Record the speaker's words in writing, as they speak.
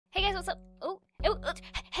guys, what's up?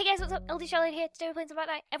 Hey guys, what's up? LDShadowLady here. Today we're playing some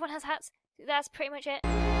Batknight. Everyone has hats. That's pretty much it.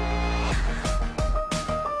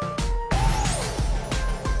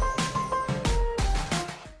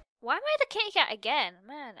 Why am I the kitty cat again?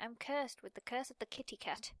 Man, I'm cursed with the curse of the kitty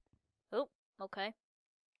cat. Oh, okay.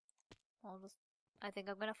 I think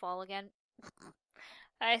I'm gonna fall again.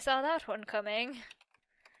 I saw that one coming.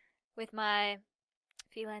 With my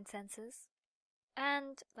feline senses.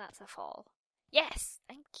 And that's a fall. Yes!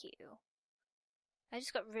 Thank you. I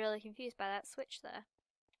just got really confused by that switch there.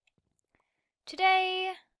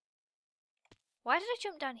 Today... Why did I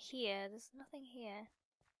jump down here? There's nothing here.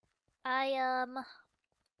 I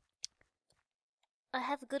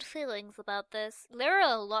have good feelings about this. There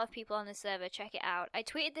are a lot of people on this server, check it out. I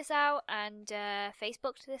tweeted this out and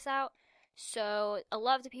Facebooked this out. So a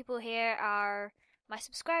lot of the people here are my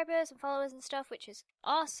subscribers and followers and stuff, which is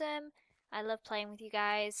awesome. I love playing with you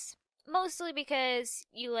guys. Mostly because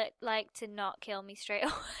you like to not kill me straight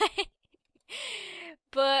away.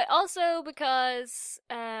 But also because,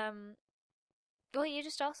 well, you're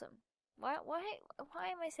just awesome. Why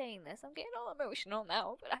am I saying this? I'm getting all emotional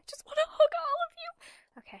now, but I just want to hug all of you.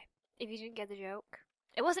 Okay, if you didn't get the joke.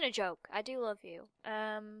 It wasn't a joke. I do love you.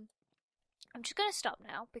 I'm just gonna stop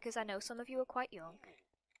now, because I know some of you are quite young.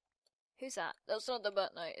 Who's that? That's not the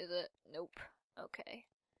Batknight, is it? Nope. Okay.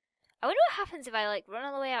 I wonder what happens if I, like, run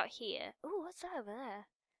all the way out here. Ooh, what's that over there?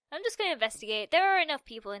 I'm just gonna investigate. There are enough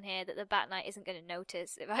people in here that the Batknight isn't gonna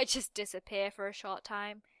notice if I just disappear for a short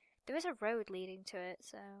time. There is a road leading to it,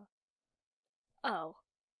 so... Oh.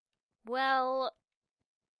 Well...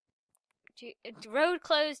 road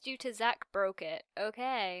closed due to Zach broke it.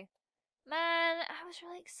 Okay. Man, I was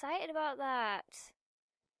really excited about that.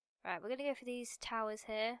 Right, we're gonna go for these towers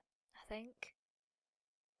here, I think.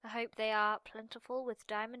 I hope they are plentiful with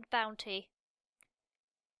diamond bounty.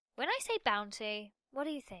 When I say bounty, what do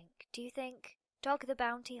you think? Do you think Dog the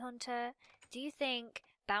Bounty Hunter? Do you think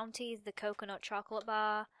Bounty the coconut chocolate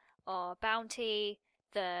bar? Or Bounty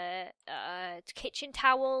the kitchen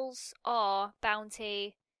towels? Or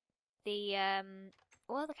Bounty the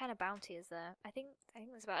what other kind of bounty is there? I think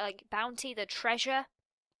there's about like Bounty the treasure.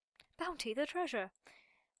 Bounty the treasure.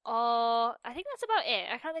 Or I think that's about it.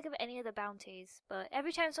 I can't think of any other bounties, but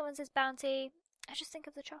every time someone says bounty, I just think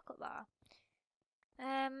of the chocolate bar.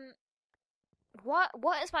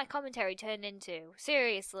 What has my commentary turned into?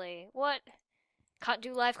 Seriously, what? Can't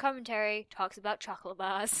do live commentary. Talks about chocolate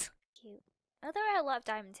bars. Cute. Oh, there are a lot of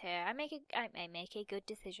diamonds here. I make a good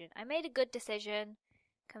decision. I made a good decision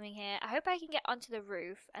coming here. I hope I can get onto the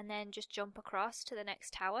roof and then just jump across to the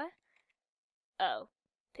next tower. Oh,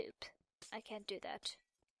 poop. I can't do that.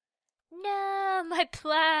 No, my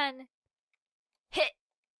plan! Hit!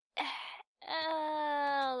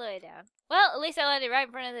 All the way down. Well, at least I landed right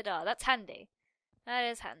in front of the door. That's handy. That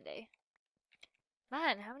is handy.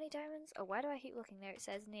 Man, how many diamonds? Oh, why do I keep looking there? It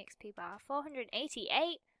says in the XP bar.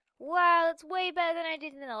 488? Wow, that's way better than I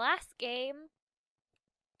did in the last game.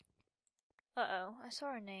 Uh-oh, I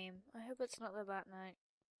saw a name. I hope it's not the Batknight.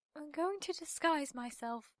 I'm going to disguise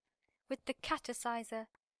myself with the caticizer.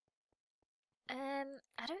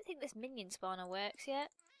 I don't think this minion spawner works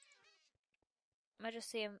yet. I just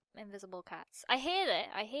see invisible cats. I hear it.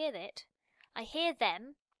 I hear it. I hear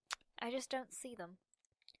them. I just don't see them.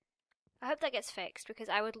 I hope that gets fixed because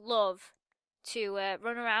I would love to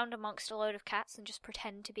run around amongst a load of cats and just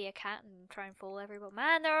pretend to be a cat and try and fool everyone.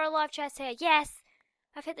 Man, there are a lot of chests here. Yes!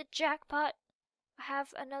 I've hit the jackpot. I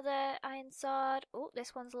have another iron sword. Oh,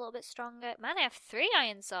 this one's a little bit stronger. Man, I have 3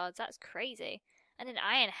 iron swords. That's crazy. And an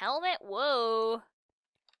iron helmet? Whoa.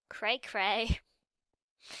 Cray cray.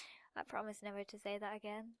 I promise never to say that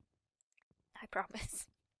again. I promise.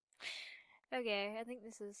 Okay, I think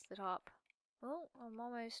this is the top. Oh, I'm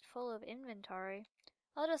almost full of inventory.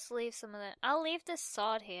 I'll just leave some of the... I'll leave this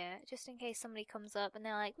sword here, just in case somebody comes up and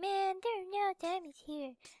they're like, man, there are no diamonds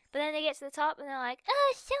here. But then they get to the top and they're like,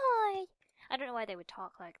 oh, sword! I don't know why they would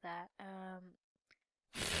talk like that. I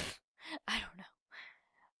don't know.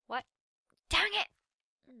 What? Dang it!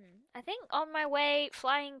 I think on my way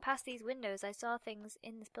flying past these windows I saw things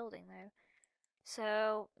in this building though.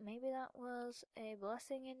 So maybe that was a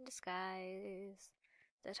blessing in disguise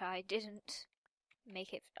that I didn't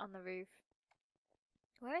make it on the roof.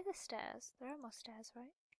 Where are the stairs? There are more stairs,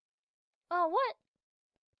 right? Oh, what?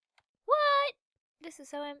 What? This is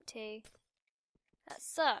so empty. That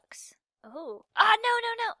sucks. Oh. Ah, no!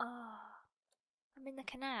 Oh. I'm in the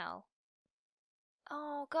canal.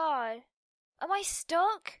 Oh, God. Am I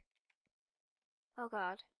stuck? Oh,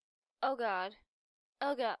 God. Oh, God.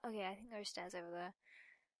 Oh, God. Okay, I think there are stairs over there.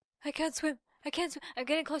 I can't swim. I'm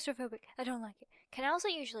getting claustrophobic. I don't like it. Canals are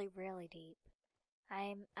usually really deep.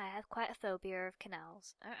 I have quite a phobia of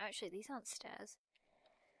canals. Actually, these aren't stairs.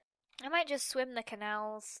 I might just swim the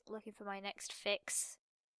canals looking for my next fix.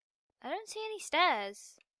 I don't see any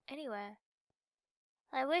stairs anywhere.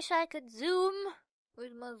 I wish I could zoom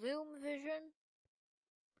with my zoom vision.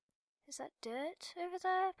 Is that dirt over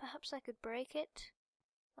there? Perhaps I could break it.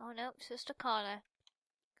 Oh no, it's just a corner.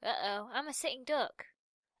 Uh-oh, I'm a sitting duck.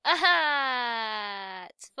 Aha!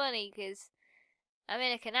 It's funny because I'm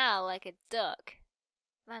in a canal like a duck.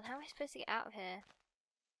 Man, how am I supposed to get out of here?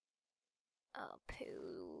 Oh,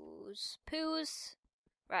 poos. Poos.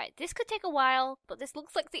 Right, this could take a while, but this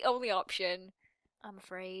looks like the only option. I'm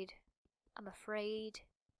afraid. I'm afraid.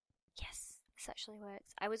 Yes, this actually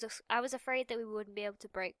works. I was afraid that we wouldn't be able to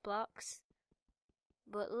break blocks,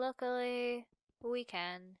 but luckily we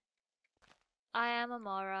can. I am a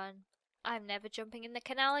moron. I'm never jumping in the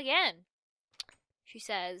canal again, she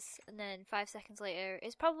says, and then 5 seconds later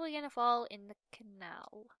is probably gonna fall in the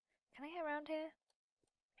canal. Can I get around here?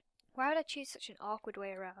 Why would I choose such an awkward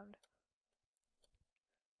way around?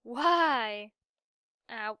 Why?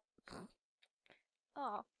 Ow.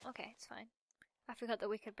 Oh, okay, it's fine. I forgot that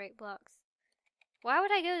we could break blocks. Why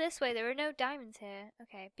would I go this way? There are no diamonds here.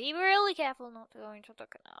 Okay, be really careful not to go into the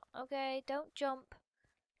canal. Okay, don't jump.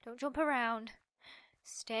 Don't jump around.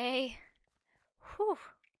 Stay. Whew.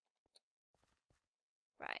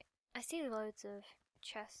 Right. I see loads of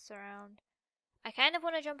chests around. I kind of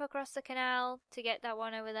want to jump across the canal to get that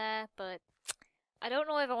one over there, but I don't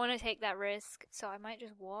know if I want to take that risk, so I might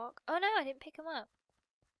just walk. Oh no, I didn't pick them up.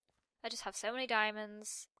 I just have so many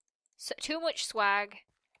diamonds. Too much swag.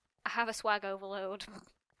 I have a swag overload.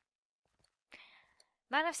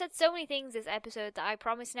 Man, I've said so many things this episode that I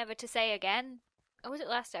promise never to say again. Or was it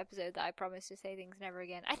last episode that I promised to say things never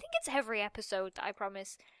again? I think it's every episode that I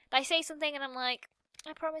promise. That I say something and I'm like,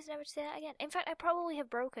 I promise never to say that again. In fact, I probably have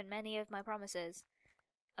broken many of my promises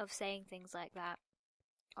of saying things like that.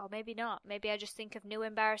 Or maybe not. Maybe I just think of new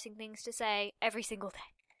embarrassing things to say every single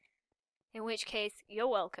day. In which case, you're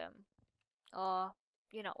welcome. Or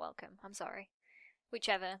you're not welcome. I'm sorry.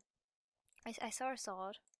 Whichever. I saw a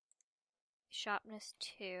sword. Sharpness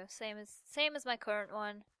 2. Same as my current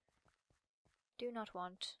one. Do not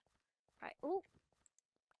want. Right. Ooh.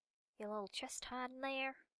 Your little chest hiding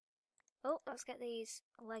there. Oh, let's get these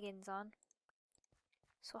leggings on.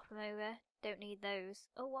 Swap them over. Don't need those.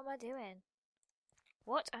 Oh, what am I doing?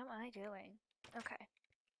 What am I doing? Okay.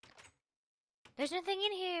 There's nothing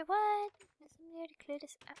in here. What? There's something there to clear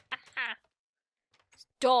this. Ah.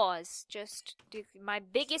 Doors. Just my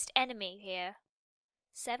biggest enemy here.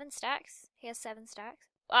 7 stacks? He has 7 stacks.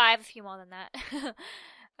 Oh, I have a few more than that.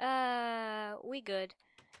 We good.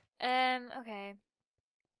 Okay.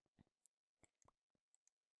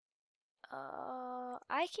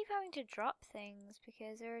 I keep having to drop things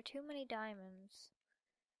because there are too many diamonds.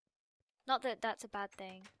 Not that that's a bad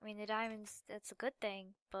thing. I mean, the diamonds, that's a good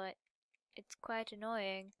thing, but it's quite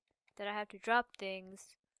annoying that I have to drop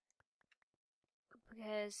things.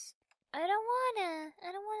 Because I don't wanna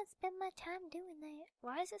spend my time doing that.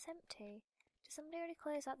 Why is this empty? Did somebody already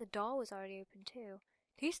close that? The door was already open too.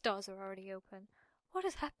 These doors are already open. What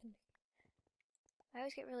is happening? I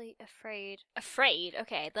always get really afraid. Afraid?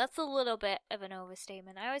 Okay, that's a little bit of an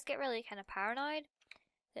overstatement. I always get really kind of paranoid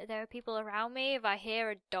that there are people around me if I hear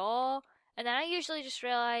a door, and then I usually just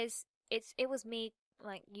realize it was me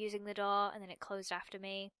like using the door, and then it closed after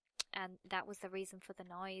me, and that was the reason for the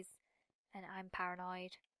noise, and I'm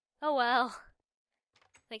paranoid. Oh well.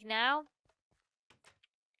 Like now,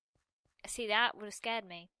 see, that would have scared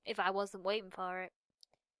me if I wasn't waiting for it.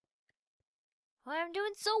 Well, I'm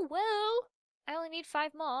doing so well. I only need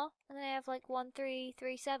 5 more, and then I have like 1, 3,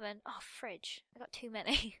 3, 7. Oh, fridge. I got too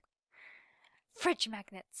many. Fridge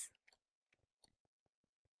magnets.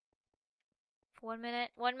 1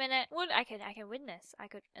 minute. 1 minute. I can win this. I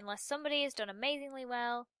could, unless somebody has done amazingly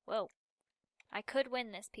well. Whoa. I could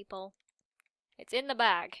win this, people. It's in the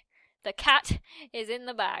bag. The cat is in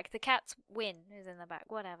the bag. The cat's win is in the bag.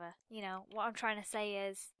 Whatever. You know, what I'm trying to say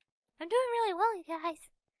is, I'm doing really well, you guys.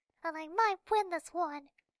 And I might win this one.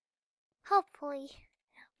 Hopefully.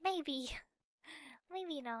 Maybe.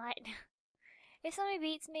 Maybe not. If somebody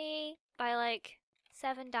beats me by like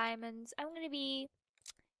 7 diamonds, I'm gonna be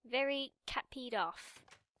very cat peed off.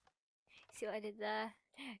 See what I did there?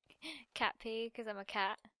 Cat pee, because I'm a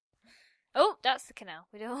cat. Oh, that's the canal.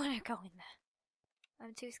 We don't want to go in there.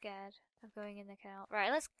 I'm too scared of going in the canal.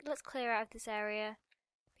 Right, let's clear out of this area,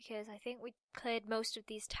 because I think we cleared most of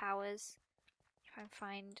these towers. Try and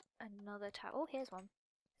find another tower. Oh, here's one.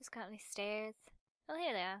 There's currently stairs. Oh,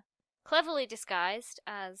 here they are. Cleverly disguised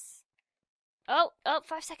as... Oh,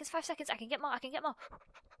 5 seconds, 5 seconds. I can get more.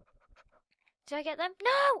 Did I get them?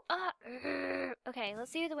 No! Okay,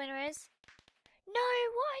 let's see who the winner is. No,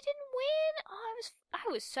 what? I didn't win. Oh,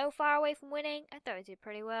 I was so far away from winning. I thought I did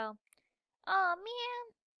pretty well. Oh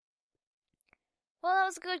man. Well, that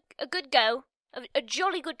was a good go. A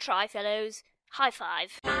jolly good try, fellows. High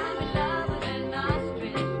five. I'm in love with